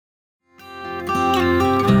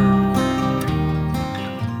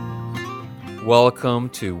Welcome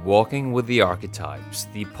to Walking with the Archetypes,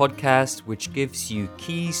 the podcast which gives you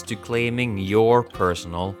keys to claiming your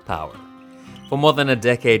personal power. For more than a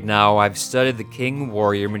decade now, I've studied the King,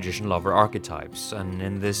 Warrior, Magician, Lover archetypes, and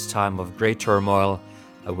in this time of great turmoil,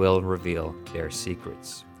 I will reveal their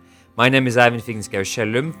secrets. My name is Eivind Figenschou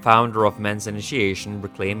Kjellum, founder of Men's Initiation,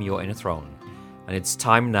 Reclaim Your Inner Throne, and it's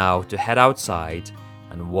time now to head outside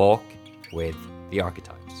and walk with the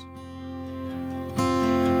archetypes.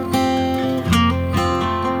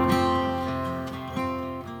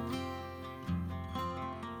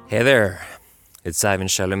 Hey there, it's Eivind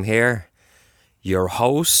Kjellum here, your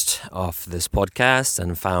host of this podcast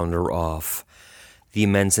and founder of the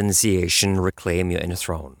Men's Initiation, Reclaim Your Inner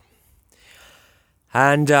Throne.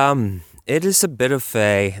 And it is a bit of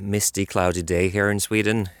a misty, cloudy day here in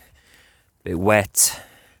Sweden, a bit wet,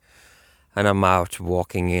 and I'm out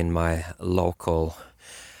walking in my local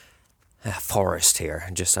forest here,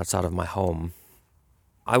 just outside of my home.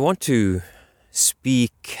 I want to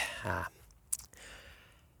speak...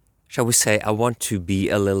 Shall we say, I want to be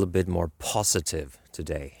a little bit more positive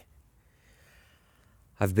today.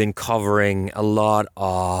 I've been covering a lot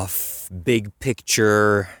of big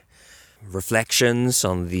picture reflections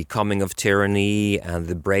on the coming of tyranny and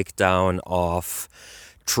the breakdown of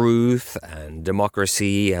truth and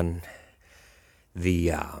democracy and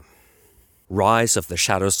the rise of the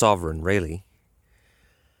shadow sovereign, really.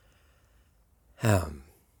 And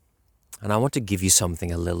I want to give you something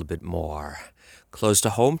a little bit more close to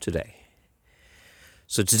home today.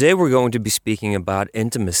 So today we're going to be speaking about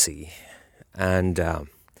intimacy and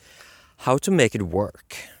how to make it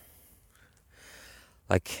work.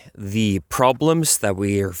 Like the problems that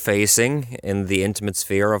we are facing in the intimate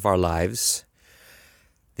sphere of our lives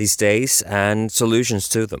these days and solutions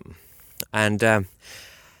to them. And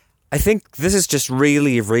I think this is just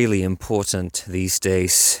really, really important these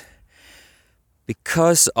days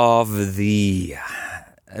because of the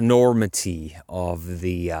enormity of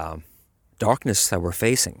the darkness that we're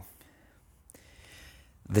facing.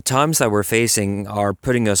 The times that we're facing are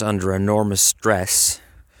putting us under enormous stress,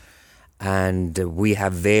 and we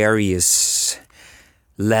have various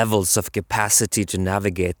levels of capacity to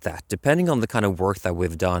navigate that, depending on the kind of work that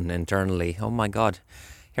we've done internally. Oh my God,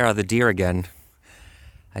 here are the deer again.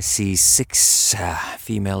 I see 6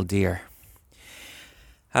 female deer.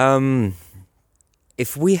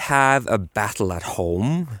 If we have a battle at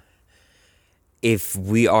home, if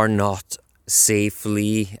we are not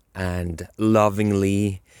safely and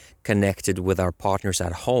lovingly connected with our partners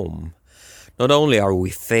at home, not only are we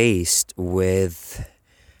faced with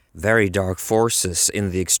very dark forces in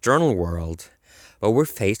the external world, but we're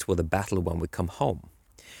faced with a battle when we come home.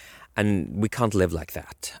 And we can't live like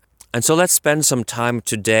that. And so let's spend some time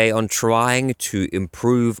today on trying to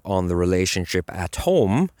improve on the relationship at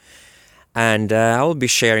home. And I will be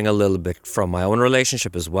sharing a little bit from my own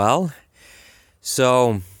relationship as well.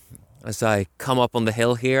 So as I come up on the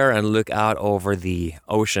hill here and look out over the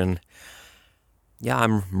ocean,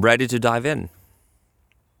 I'm ready to dive in.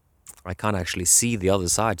 I can't actually see the other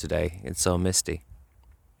side today. It's so misty.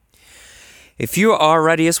 If you are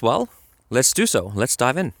ready as well, let's do so. Let's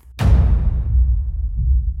dive in.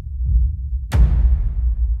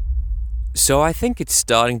 So I think it's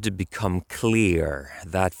starting to become clear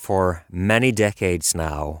that for many decades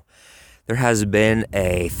now, there has been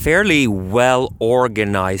a fairly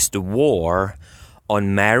well-organized war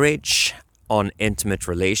on marriage, on intimate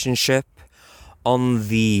relationship, on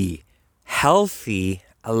the healthy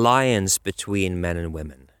alliance between men and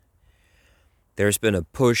women. There's been a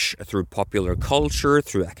push through popular culture,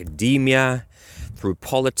 through academia, through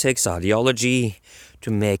politics, ideology, to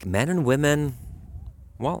make men and women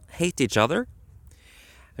hate each other,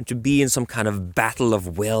 and to be in some kind of battle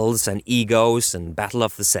of wills and egos and battle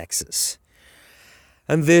of the sexes.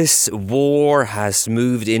 And this war has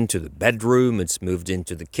moved into the bedroom, it's moved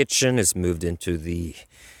into the kitchen, it's moved into the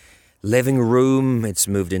living room, it's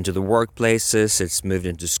moved into the workplaces, it's moved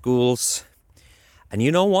into schools. And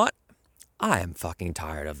you know what? I am fucking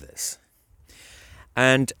tired of this.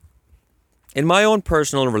 And in my own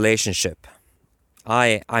personal relationship,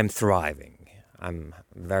 I'm thriving. I'm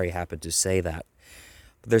very happy to say that.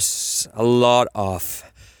 There's a lot of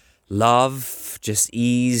love, just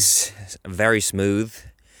ease, very smooth.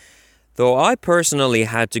 Though I personally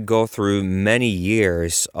had to go through many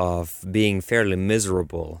years of being fairly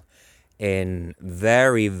miserable in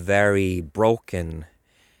very, very broken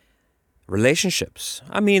relationships.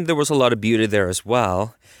 I mean, there was a lot of beauty there as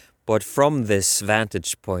well. But from this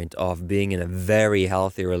vantage point of being in a very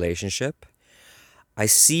healthy relationship, I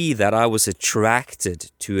see that I was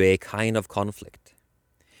attracted to a kind of conflict.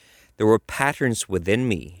 There were patterns within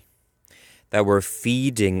me that were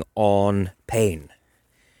feeding on pain.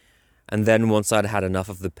 And then once I'd had enough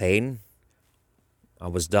of the pain, I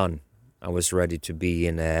was done. I was ready to be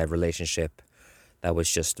in a relationship that was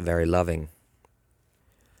just very loving.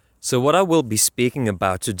 So what I will be speaking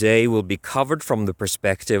about today will be covered from the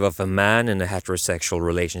perspective of a man in a heterosexual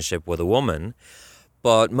relationship with a woman,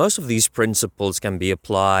 but most of these principles can be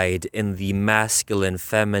applied in the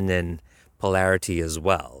masculine-feminine polarity as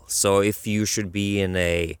well. So if you should be in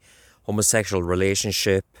a homosexual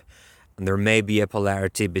relationship, and there may be a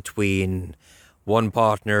polarity between one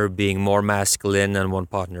partner being more masculine and one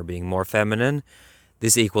partner being more feminine,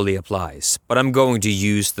 this equally applies. But I'm going to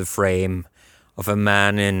use the frame of a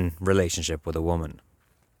man in relationship with a woman.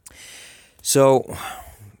 So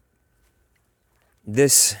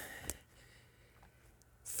this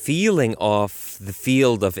feeling of the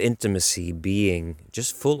field of intimacy being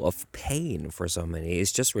just full of pain for so many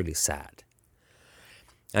is just really sad.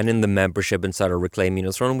 And in the membership inside of Reclaim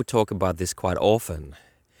Your Throne, we talk about this quite often.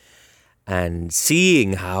 And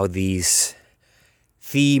seeing how these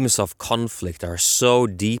themes of conflict are so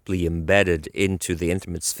deeply embedded into the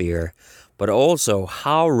intimate sphere, but also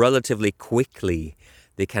how relatively quickly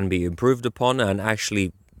they can be improved upon and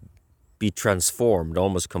actually be transformed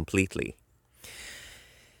almost completely.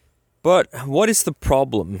 But what is the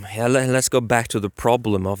problem? Let's go back to the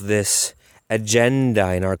problem of this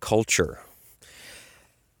agenda in our culture.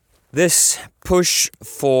 This push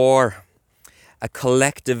for a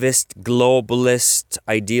collectivist, globalist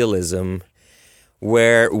idealism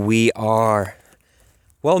where we are,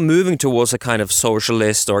 well, moving towards a kind of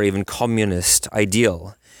socialist or even communist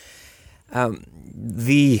ideal.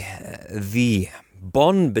 The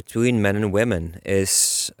bond between men and women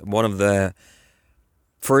is one of the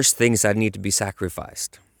first things that need to be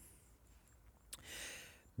sacrificed.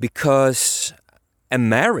 Because a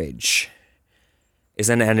marriage is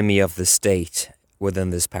an enemy of the state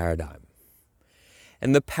within this paradigm.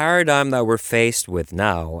 And the paradigm that we're faced with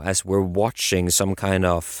now, as we're watching some kind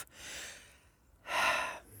of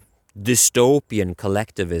dystopian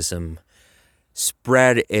collectivism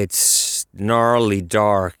spread its gnarly,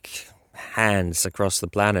 dark hands across the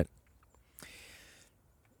planet,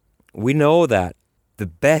 we know that the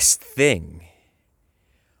best thing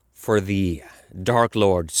for the Dark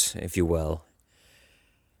Lords, if you will,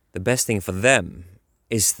 the best thing for them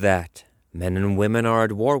is that men and women are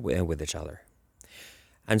at war with each other.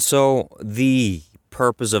 And so the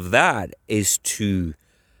purpose of that is to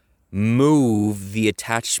move the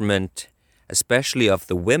attachment, especially of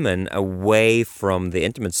the women, away from the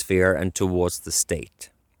intimate sphere and towards the state.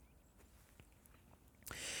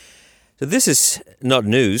 So this is not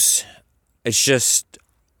news. It's just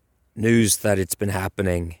news that it's been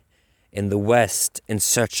happening in the West in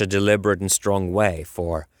such a deliberate and strong way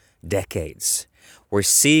for decades. We're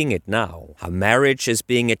seeing it now, how marriage is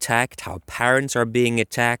being attacked, how parents are being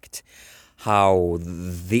attacked, how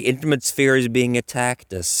the intimate sphere is being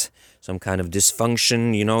attacked as some kind of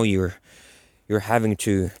dysfunction. You know, you're having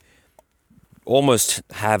to almost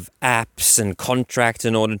have apps and contracts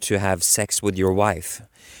in order to have sex with your wife.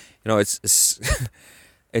 You know, it's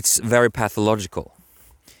it's very pathological.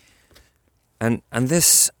 And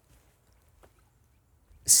this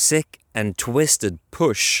sick and twisted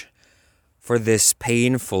push for this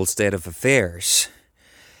painful state of affairs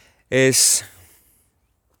is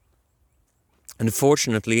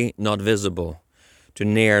unfortunately not visible to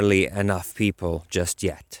nearly enough people just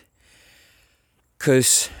yet.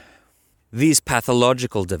 Because these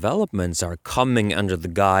pathological developments are coming under the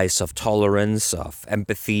guise of tolerance, of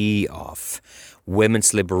empathy, of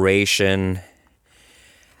women's liberation.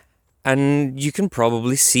 And you can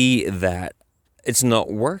probably see that it's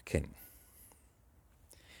not working.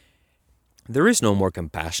 There is no more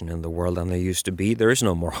compassion in the world than there used to be. There is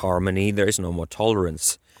no more harmony. There is no more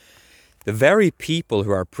tolerance. The very people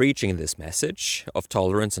who are preaching this message of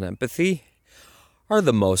tolerance and empathy are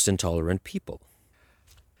the most intolerant people.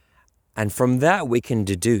 And from that we can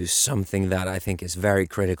deduce something that I think is very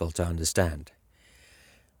critical to understand.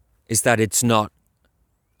 Is that it's not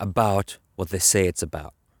about what they say it's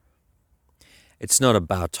about. It's not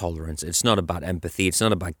about tolerance. It's not about empathy. It's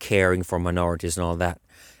not about caring for minorities and all that.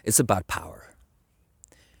 It's about power.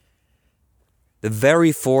 The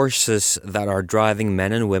very forces that are driving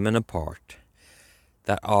men and women apart,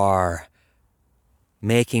 that are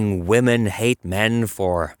making women hate men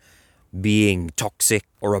for being toxic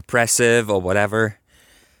or oppressive or whatever,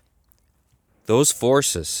 those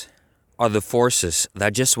forces are the forces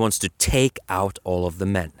that just wants to take out all of the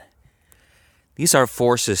men. These are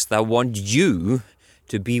forces that want you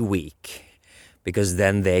to be weak, because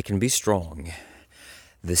then they can be strong.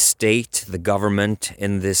 the state, the government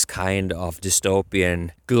in this kind of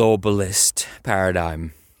dystopian globalist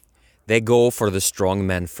paradigm, they go for the strong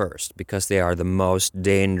men first because they are the most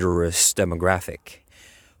dangerous demographic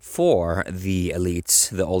for the elites,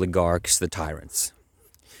 the oligarchs, the tyrants.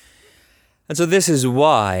 And so this is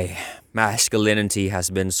why masculinity has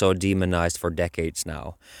been so demonized for decades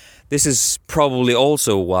now. This is probably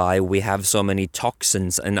also why we have so many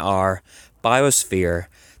toxins in our biosphere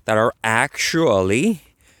that are actually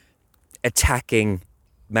attacking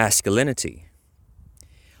masculinity.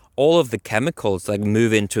 All of the chemicals that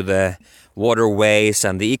move into the waterways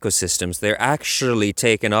and the ecosystems, they're actually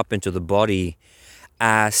taken up into the body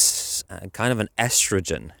as kind of an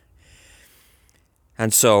estrogen.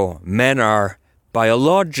 And so men are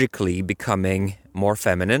biologically becoming more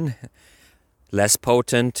feminine, less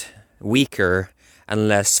potent, weaker, and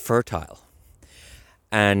less fertile.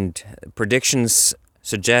 And predictions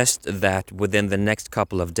suggest that within the next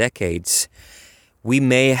couple of decades, we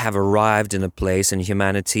may have arrived in a place in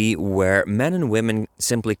humanity where men and women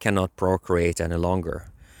simply cannot procreate any longer.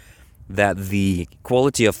 That the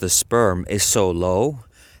quality of the sperm is so low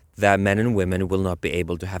that men and women will not be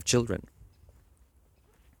able to have children.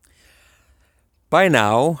 By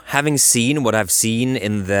now, having seen what I've seen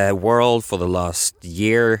in the world for the last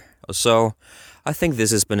year or so, I think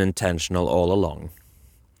this has been intentional all along.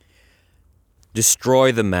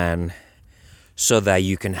 Destroy the man so that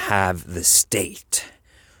you can have the state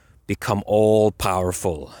become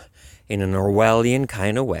all-powerful in an Orwellian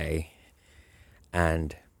kind of way.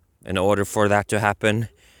 And in order for that to happen,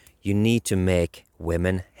 you need to make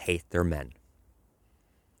women hate their men.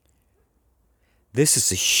 This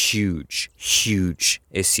is a huge, huge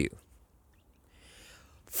issue.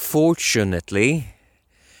 Fortunately,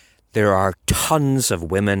 there are tons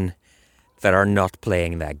of women that are not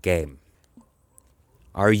playing that game.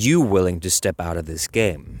 Are you willing to step out of this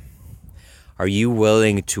game? Are you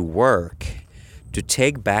willing to work to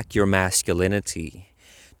take back your masculinity,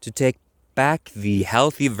 to take back the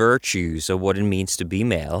healthy virtues of what it means to be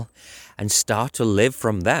male, and start to live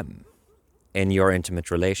from them in your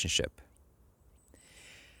intimate relationship?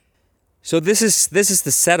 So this is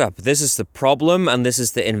the setup, this is the problem, and this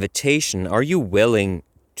is the invitation. Are you willing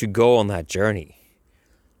to go on that journey?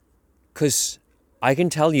 Because I can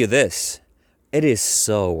tell you this, it is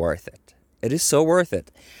so worth it. It is so worth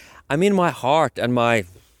it. I mean, my heart and my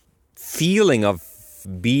feeling of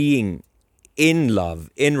being in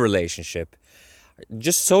love, in relationship,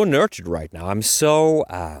 just so nurtured right now. I'm so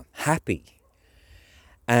happy.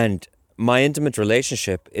 And my intimate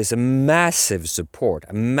relationship is a massive support,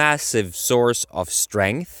 a massive source of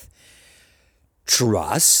strength,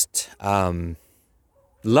 trust,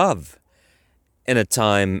 love, in a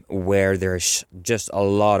time where there's just a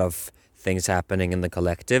lot of things happening in the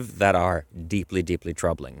collective that are deeply, deeply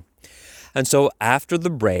troubling. And so after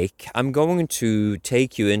the break, I'm going to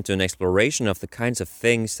take you into an exploration of the kinds of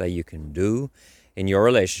things that you can do in your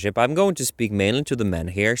relationship. I'm going to speak mainly to the men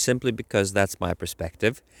here, simply because that's my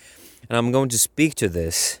perspective. And I'm going to speak to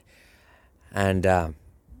this and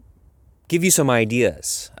give you some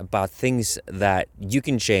ideas about things that you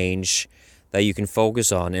can change, that you can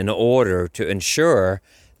focus on in order to ensure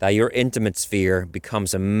that your intimate sphere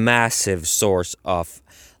becomes a massive source of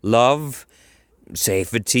love,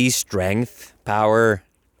 safety, strength, power,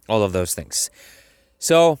 all of those things.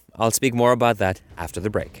 So I'll speak more about that after the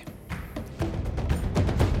break.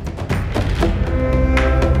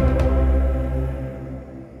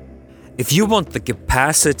 If you want the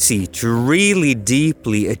capacity to really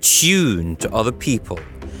deeply attune to other people,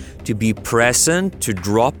 to be present, to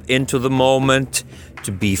drop into the moment,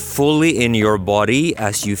 to be fully in your body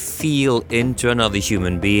as you feel into another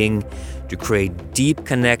human being, to create deep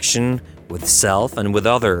connection with self and with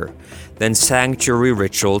other, then Sanctuary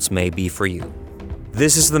Rituals may be for you.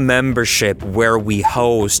 This is the membership where we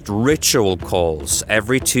host ritual calls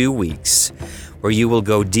every 2 weeks, where you will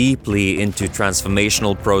go deeply into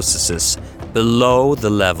transformational processes below the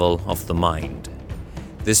level of the mind.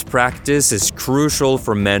 This practice is crucial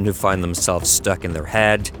for men who find themselves stuck in their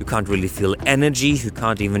head, who can't really feel energy, who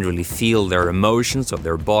can't even really feel their emotions or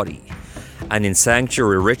their body. And in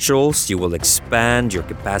Sanctuary Rituals, you will expand your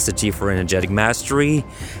capacity for energetic mastery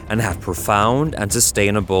and have profound and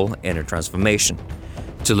sustainable inner transformation.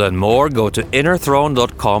 To learn more, go to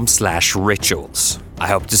innerthrone.com/rituals. I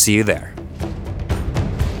hope to see you there.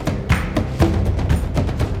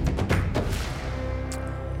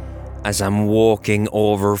 As I'm walking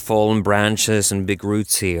over fallen branches and big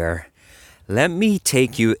roots here, let me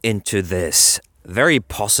take you into this very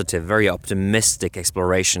positive, very optimistic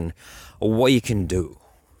exploration of what you can do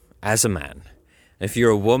as a man. If you're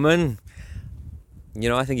a woman,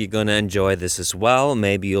 I think you're going to enjoy this as well.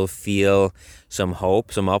 Maybe you'll feel some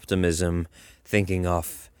hope, some optimism, thinking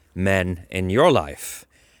of men in your life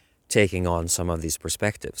taking on some of these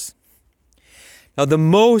perspectives. Now, the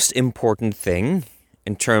most important thing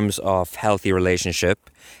in terms of healthy relationship,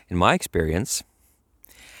 in my experience,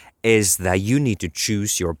 is that you need to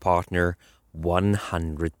choose your partner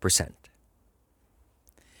 100%.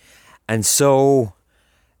 And so,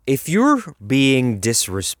 if you're being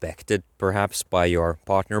disrespected, perhaps by your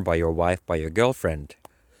partner, by your wife, by your girlfriend,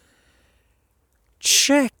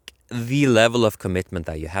 check the level of commitment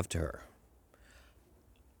that you have to her.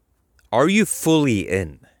 Are you fully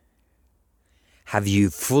in? Have you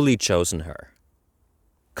fully chosen her?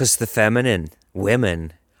 Because the feminine,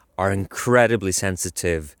 women, are incredibly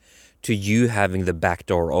sensitive to you having the back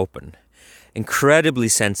door open. Incredibly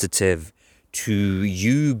sensitive to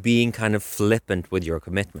you being kind of flippant with your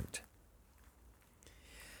commitment.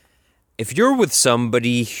 If you're with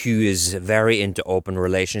somebody who is very into open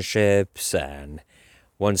relationships and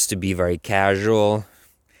wants to be very casual,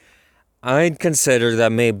 I'd consider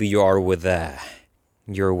that maybe you're with a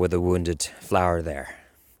wounded flower there.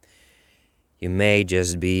 You may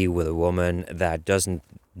just be with a woman that doesn't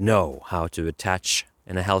know how to attach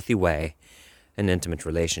in a healthy way an intimate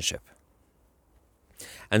relationship.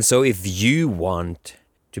 And so if you want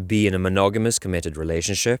to be in a monogamous committed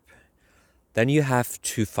relationship, then you have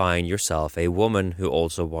to find yourself a woman who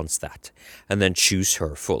also wants that, and then choose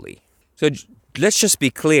her fully. So let's just be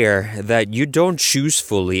clear that you don't choose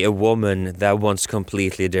fully a woman that wants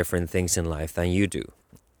completely different things in life than you do.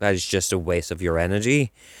 That is just a waste of your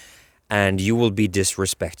energy, and you will be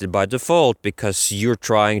disrespected by default because you're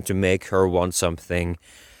trying to make her want something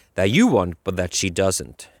that you want but that she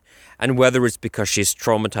doesn't. And whether it's because she's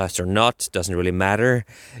traumatized or not doesn't really matter.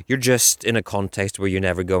 You're just in a context where you're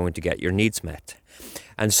never going to get your needs met.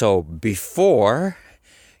 And so before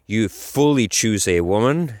you fully choose a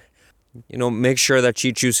woman, make sure that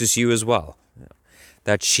she chooses you as well.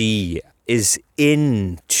 That she is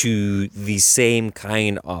into the same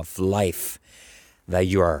kind of life that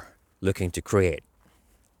you are looking to create.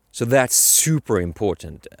 So that's super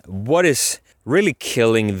important. What is really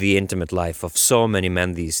killing the intimate life of so many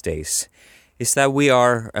men these days is that we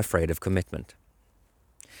are afraid of commitment.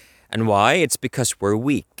 And why? It's because we're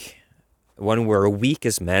weak. When we're weak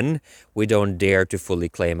as men, we don't dare to fully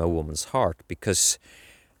claim a woman's heart because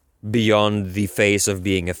beyond the phase of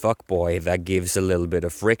being a fuckboy that gives a little bit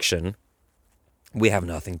of friction, we have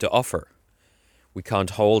nothing to offer. We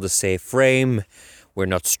can't hold a safe frame. We're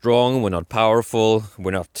not strong, we're not powerful,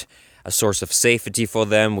 we're not a source of safety for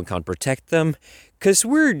them, we can't protect them, because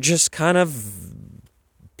we're just kind of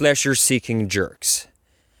pleasure-seeking jerks.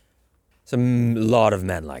 There's a lot of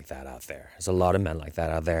men like that out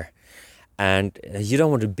there. And you don't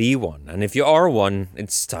want to be one. And if you are one,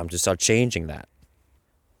 it's time to start changing that.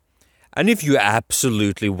 And if you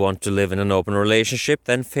absolutely want to live in an open relationship,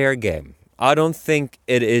 then fair game. I don't think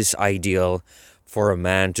it is ideal for a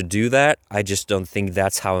man to do that. I just don't think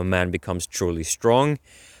that's how a man becomes truly strong.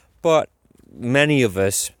 But many of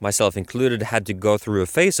us, myself included, had to go through a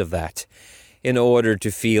phase of that in order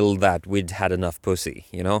to feel that we'd had enough pussy,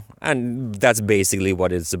 And that's basically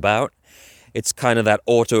what it's about. It's kind of that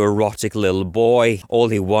autoerotic little boy. All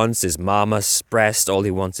he wants is mama's breast. All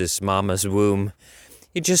he wants is mama's womb.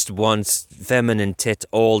 He just wants feminine tit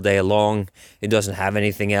all day long. He doesn't have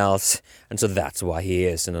anything else. And so that's why he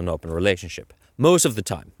is in an open relationship. Most of the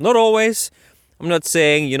time. Not always. I'm not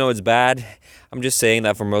saying, it's bad. I'm just saying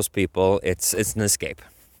that for most people, it's an escape.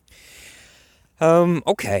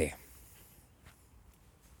 Okay.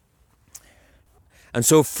 And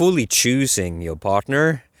so fully choosing your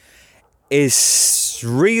partner is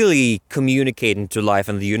really communicating to life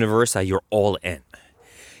and the universe that you're all in.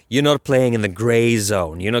 You're not playing in the gray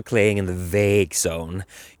zone. You're not playing in the vague zone.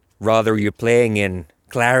 Rather, you're playing in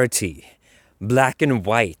clarity. Black and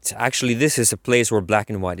white. Actually, this is a place where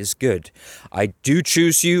black and white is good. I do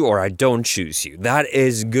choose you or I don't choose you. That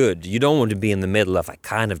is good. You don't want to be in the middle of I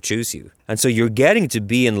kind of choose you. And so you're getting to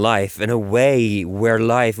be in life in a way where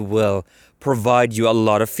life will provide you a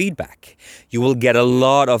lot of feedback. You will get a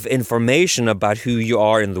lot of information about who you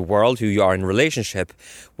are in the world, who you are in relationship,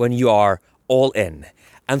 when you are all in.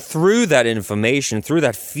 And through that information, through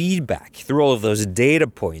that feedback, through all of those data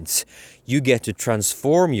points, you get to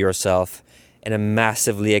transform yourself in a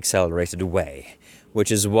massively accelerated way,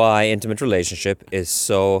 which is why intimate relationship is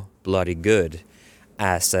so bloody good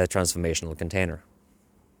as a transformational container.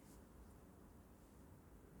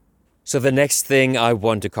 So the next thing I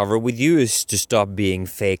want to cover with you is to stop being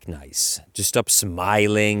fake nice, to stop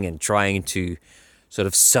smiling and trying to sort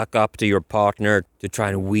of suck up to your partner to try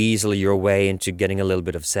and weasel your way into getting a little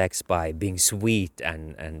bit of sex by being sweet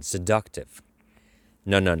and seductive.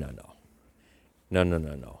 No. No.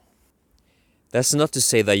 That's not to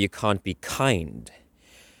say that you can't be kind.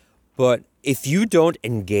 But if you don't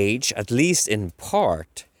engage, at least in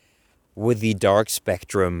part, with the dark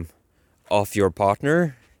spectrum of your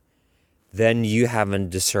partner, then you haven't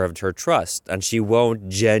deserved her trust, and she won't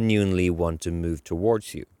genuinely want to move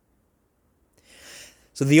towards you.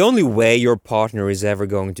 So the only way your partner is ever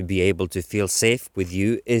going to be able to feel safe with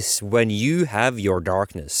you is when you have your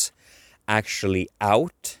darkness actually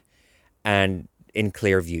out and in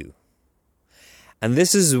clear view. And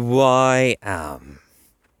this is why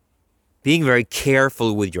being very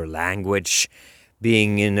careful with your language,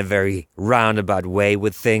 being in a very roundabout way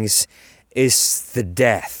with things, is the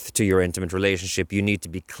death to your intimate relationship. You need to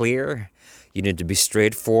be clear. You need to be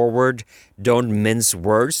straightforward. Don't mince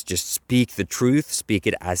words. Just speak the truth. Speak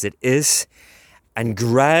it as it is. And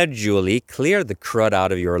gradually clear the crud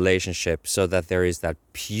out of your relationship so that there is that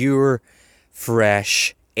pure,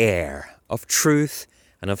 fresh air of truth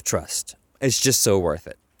and of trust. It's just so worth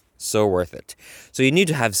it. So worth it. So you need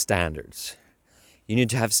to have standards. You need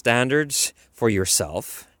to have standards for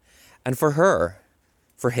yourself and for her.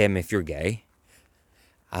 For him if you're gay.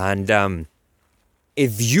 And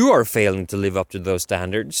if you are failing to live up to those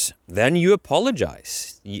standards, then you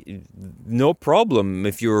apologize. No problem.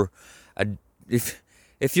 If you're an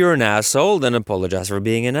asshole, then apologize for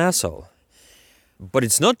being an asshole. But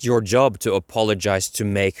it's not your job to apologize to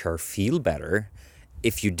make her feel better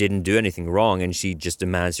if you didn't do anything wrong and she just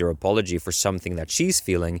demands your apology for something that she's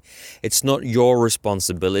feeling. It's not your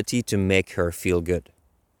responsibility to make her feel good.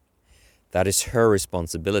 That is her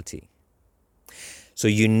responsibility. So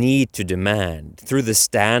you need to demand, through the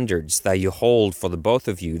standards that you hold for the both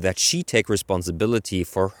of you, that she take responsibility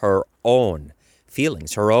for her own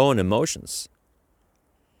feelings, her own emotions.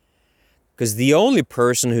 Because the only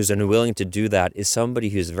person who's unwilling to do that is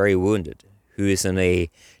somebody who's very wounded, who is in a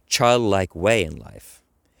childlike way in life.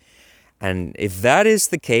 And if that is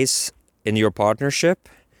the case in your partnership,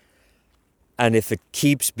 and if it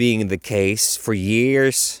keeps being the case for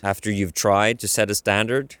years after you've tried to set a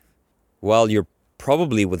standard, well, you're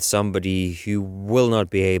probably with somebody who will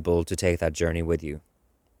not be able to take that journey with you.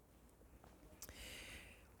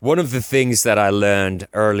 One of the things that I learned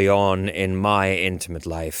early on in my intimate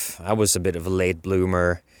life, I was a bit of a late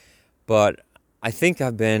bloomer, but I think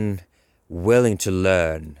I've been willing to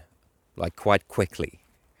learn quite quickly.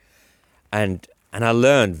 And I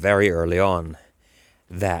learned very early on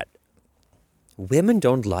that women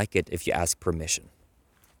don't like it if you ask permission.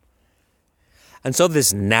 And so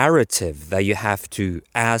this narrative that you have to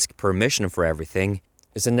ask permission for everything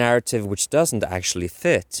is a narrative which doesn't actually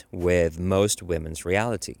fit with most women's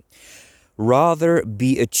reality. Rather,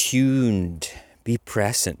 be attuned, be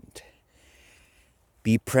present.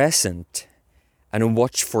 Be present and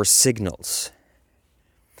watch for signals.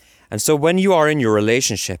 And so when you are in your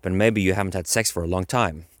relationship and maybe you haven't had sex for a long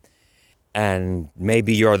time, and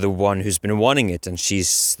maybe you're the one who's been wanting it and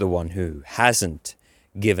she's the one who hasn't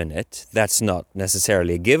given it. That's not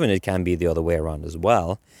necessarily a given. It can be the other way around as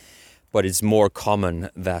well. But it's more common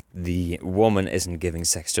that the woman isn't giving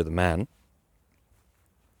sex to the man.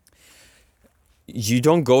 You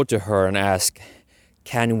don't go to her and ask,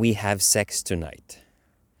 can we have sex tonight?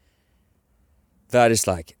 That is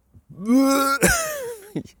like,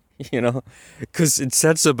 because it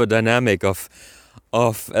sets up a dynamic of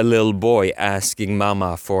a little boy asking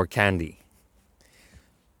mama for candy.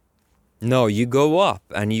 No, you go up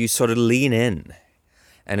and you sort of lean in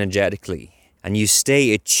energetically and you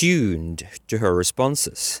stay attuned to her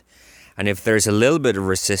responses. And if there's a little bit of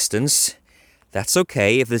resistance, that's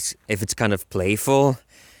okay. If it's kind of playful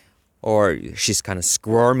or she's kind of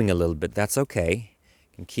squirming a little bit, that's okay.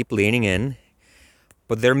 You can keep leaning in.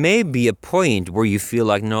 But there may be a point where you feel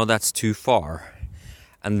like, no, that's too far.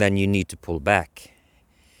 And then you need to pull back.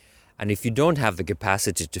 And if you don't have the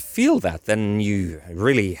capacity to feel that, then you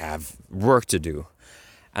really have work to do.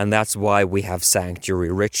 And that's why we have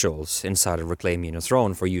sanctuary rituals inside of Reclaim Your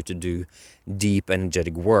Throne, for you to do deep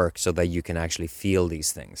energetic work so that you can actually feel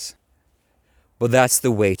these things. But that's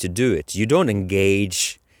the way to do it. You don't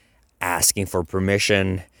engage asking for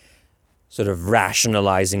permission, sort of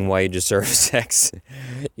rationalizing why you deserve sex.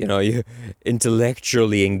 You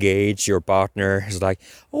intellectually engage your partner. It's like,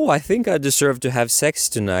 oh, I think I deserve to have sex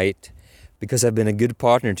tonight because I've been a good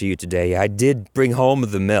partner to you today. I did bring home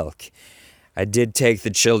the milk. I did take the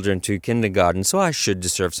children to kindergarten, so I should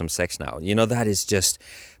deserve some sex now. That is just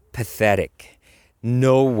pathetic.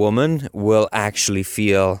 No woman will actually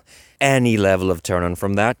feel any level of turn on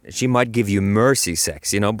from that. She might give you mercy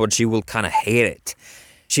sex, but she will kind of hate it.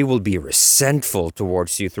 She will be resentful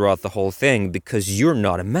towards you throughout the whole thing because you're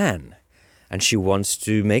not a man. And she wants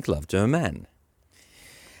to make love to a man.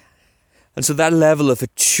 And so that level of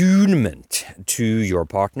attunement to your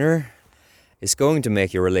partner is going to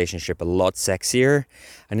make your relationship a lot sexier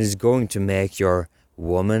and is going to make your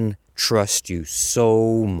woman trust you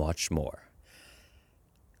so much more.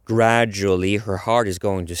 Gradually, her heart is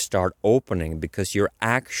going to start opening because you're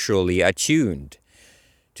actually attuned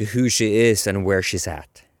to who she is and where she's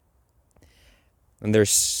at. And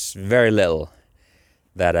there's very little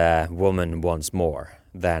that a woman wants more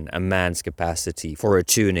than a man's capacity for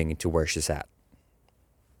attuning to where she's at.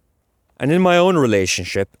 And in my own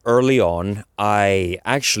relationship, early on, I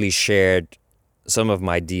actually shared some of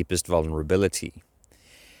my deepest vulnerability.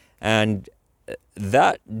 And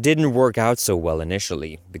that didn't work out so well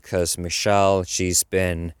initially because Michelle, she's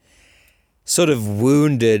been sort of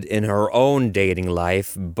wounded in her own dating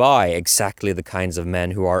life by exactly the kinds of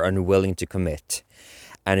men who are unwilling to commit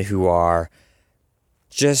and who are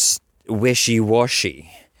just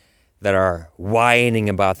wishy-washy, that are whining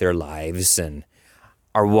about their lives and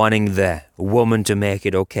are wanting the woman to make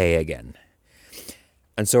it okay again.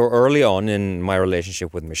 And so early on in my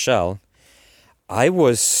relationship with Michelle, I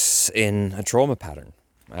was in a trauma pattern.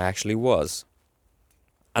 I actually was.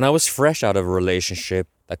 And I was fresh out of a relationship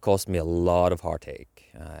that caused me a lot of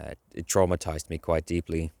heartache. It traumatized me quite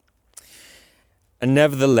deeply. And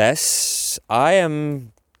nevertheless, I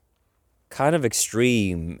am kind of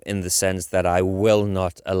extreme in the sense that I will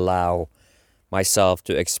not allow myself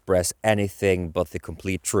to express anything but the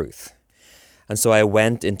complete truth. And so I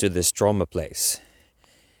went into this trauma place.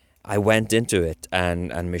 I went into it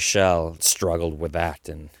and Michelle struggled with that.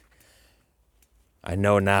 And I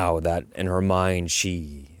know now that in her mind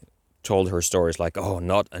she told her stories like, oh,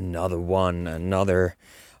 not another one, another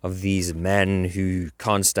of these men who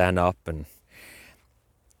can't stand up. And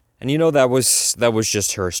that was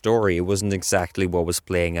just her story. It wasn't exactly what was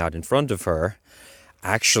playing out in front of her.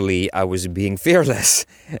 Actually, I was being fearless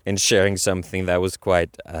in sharing something that was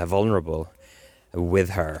quite vulnerable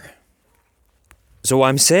with her. So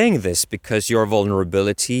I'm saying this because your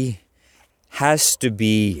vulnerability has to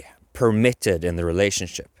be permitted in the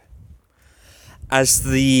relationship. As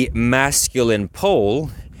the masculine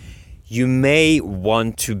pole, you may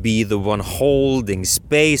want to be the one holding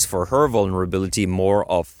space for her vulnerability more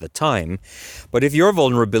of the time. But if your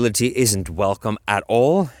vulnerability isn't welcome at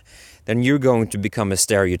all, then you're going to become a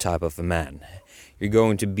stereotype of a man. You're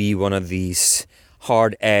going to be one of these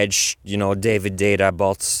hard-edged, David Data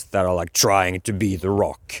bots that are like trying to be the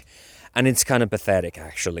Rock. And it's kind of pathetic,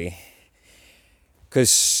 actually.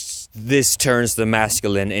 Because this turns the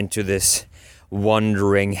masculine into this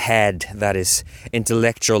wandering head that is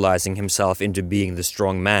intellectualizing himself into being the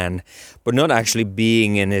strong man, but not actually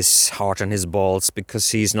being in his heart and his balls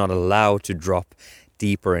because he's not allowed to drop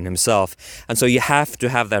deeper in himself. And so you have to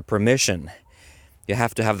have that permission. You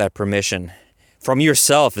have to have that permission from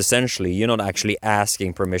yourself, essentially. You're not actually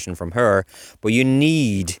asking permission from her, but you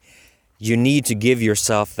need to give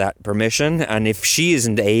yourself that permission. And if she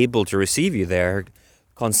isn't able to receive you there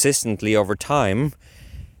consistently over time,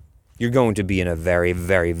 you're going to be in a very,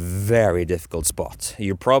 very, very difficult spot.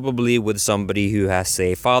 You're probably with somebody who has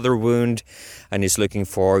a father wound and is looking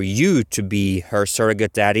for you to be her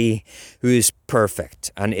surrogate daddy who is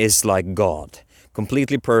perfect and is like God.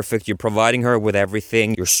 Completely perfect. You're providing her with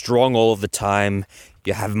everything. You're strong all of the time.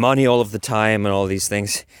 You have money all of the time and all these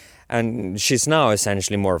things. And she's now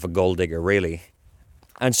essentially more of a gold digger, really.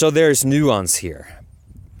 And so there's nuance here.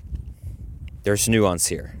 There's nuance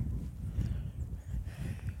here.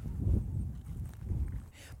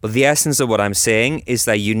 But the essence of what I'm saying is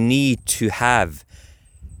that you need to have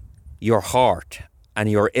your heart and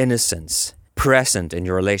your innocence present in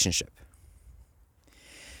your relationship.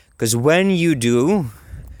 Because when you do,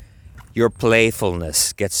 your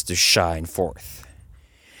playfulness gets to shine forth.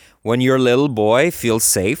 When your little boy feels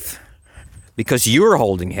safe, because you're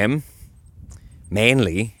holding him,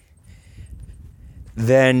 mainly,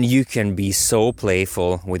 then you can be so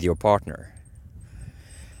playful with your partner.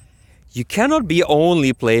 You cannot be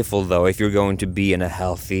only playful, though, if you're going to be in a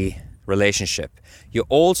healthy relationship. You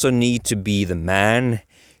also need to be the man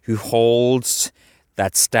who holds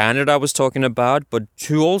that standard I was talking about, but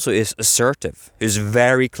who also is assertive, who's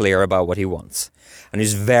very clear about what he wants, and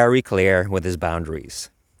who's very clear with his boundaries.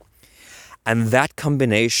 And that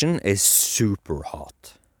combination is super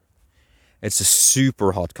hot. It's a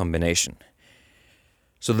super hot combination.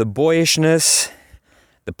 So the boyishness,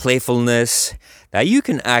 the playfulness that you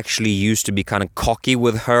can actually use to be kind of cocky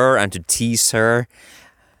with her and to tease her,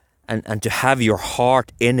 and to have your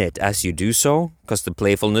heart in it as you do so, because the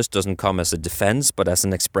playfulness doesn't come as a defense, but as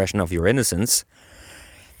an expression of your innocence.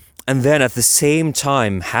 And then at the same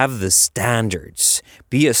time, have the standards,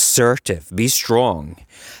 be assertive, be strong.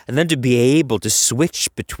 And then to be able to switch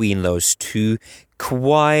between those two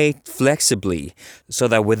quite flexibly, so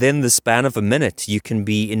that within the span of a minute, you can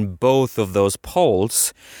be in both of those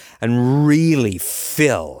poles and really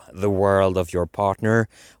fill the world of your partner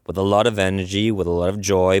with a lot of energy, with a lot of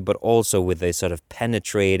joy, but also with a sort of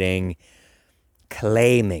penetrating,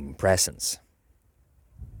 claiming presence.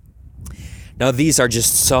 Now, these are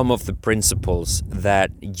just some of the principles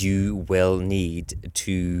that you will need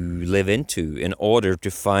to live into in order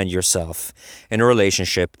to find yourself in a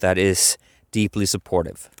relationship that is deeply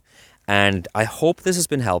supportive. And I hope this has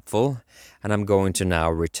been helpful, and I'm going to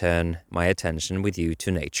now return my attention with you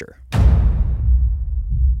to nature.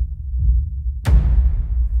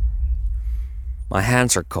 My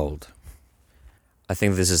hands are cold. I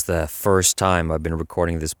think this is the first time I've been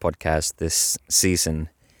recording this podcast this season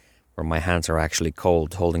where my hands are actually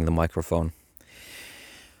cold holding the microphone.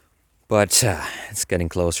 But it's getting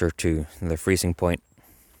closer to the freezing point.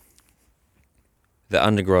 The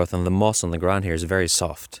undergrowth and the moss on the ground here is very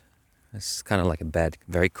soft. It's kind of like a bed,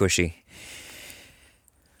 very cushy.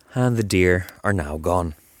 And the deer are now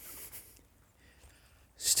gone.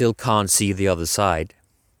 Still can't see the other side.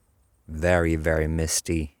 Very, very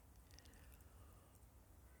misty.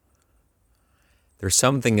 There's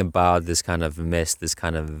something about this kind of mist, this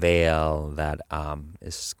kind of veil that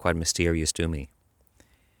is quite mysterious to me.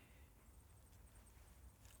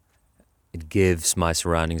 It gives my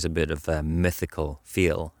surroundings a bit of a mythical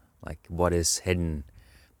feel, like what is hidden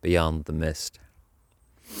beyond the mist.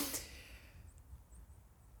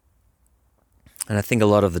 And I think a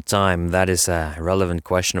lot of the time that is a relevant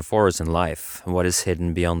question for us in life. What is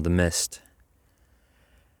hidden beyond the mist?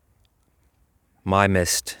 My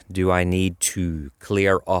mist, do I need to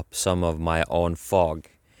clear up some of my own fog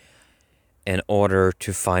in order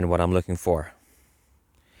to find what I'm looking for?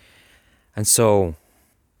 And so,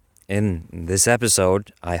 in this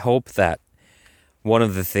episode, I hope that one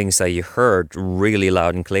of the things that you heard really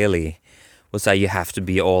loud and clearly was that you have to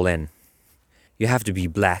be all in. You have to be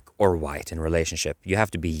black or white in a relationship. You have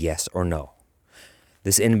to be yes or no.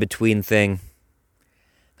 This in-between thing,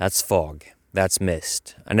 that's fog. That's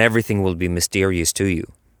mist, and everything will be mysterious to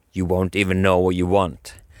you. You won't even know what you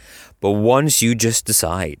want. But once you just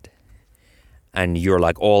decide, and you're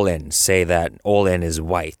like all in, say that all in is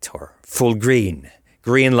white or full green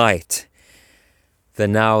light,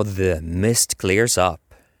 then now the mist clears up,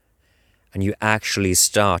 and you actually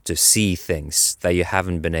start to see things that you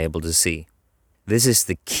haven't been able to see. This is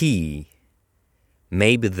the key,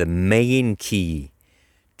 maybe the main key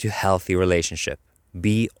to healthy relationship.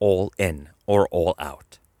 Be all in or all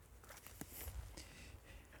out.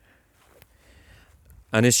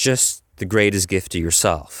 And it's just the greatest gift to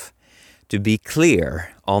yourself to be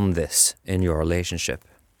clear on this in your relationship.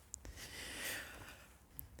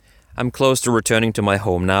 I'm close to returning to my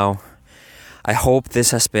home now. I hope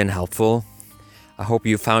this has been helpful. I hope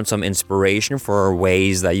you found some inspiration for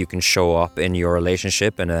ways that you can show up in your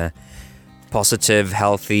relationship in a positive,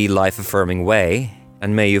 healthy, life-affirming way.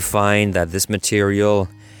 And may you find that this material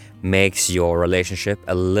makes your relationship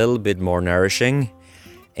a little bit more nourishing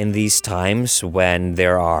in these times when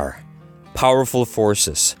there are powerful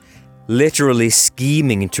forces literally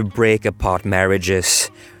scheming to break apart marriages,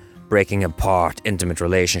 breaking apart intimate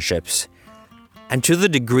relationships. And to the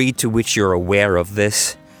degree to which you're aware of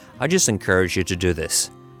this, I just encourage you to do this.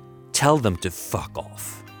 Tell them to fuck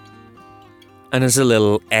off. And as a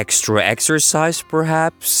little extra exercise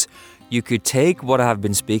perhaps, you could take what I've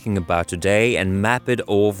been speaking about today and map it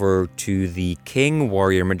over to the king,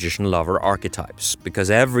 warrior, magician, lover archetypes,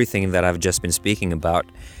 because everything that I've just been speaking about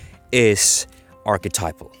is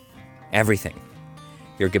archetypal. Everything.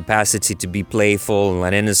 Your capacity to be playful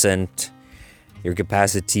and innocent, your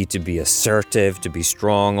capacity to be assertive, to be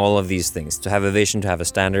strong, all of these things, to have a vision, to have a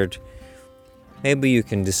standard. Maybe you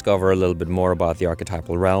can discover a little bit more about the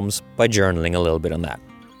archetypal realms by journaling a little bit on that.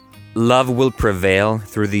 Love will prevail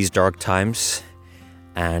through these dark times,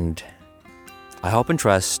 and I hope and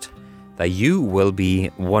trust that you will be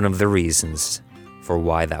one of the reasons for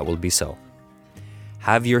why that will be so.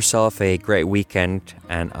 Have yourself a great weekend,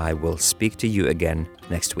 and I will speak to you again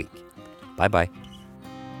next week. Bye-bye.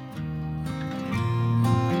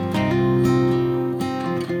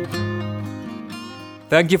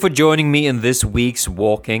 Thank you for joining me in this week's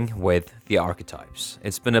Walking with the Archetypes.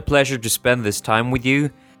 It's been a pleasure to spend this time with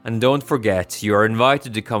you. And don't forget, you are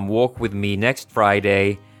invited to come walk with me next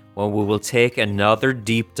Friday when we will take another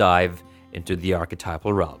deep dive into the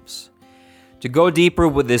archetypal realms. To go deeper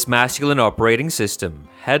with this masculine operating system,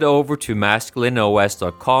 head over to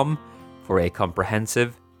masculineos.com for a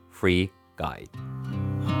comprehensive free guide.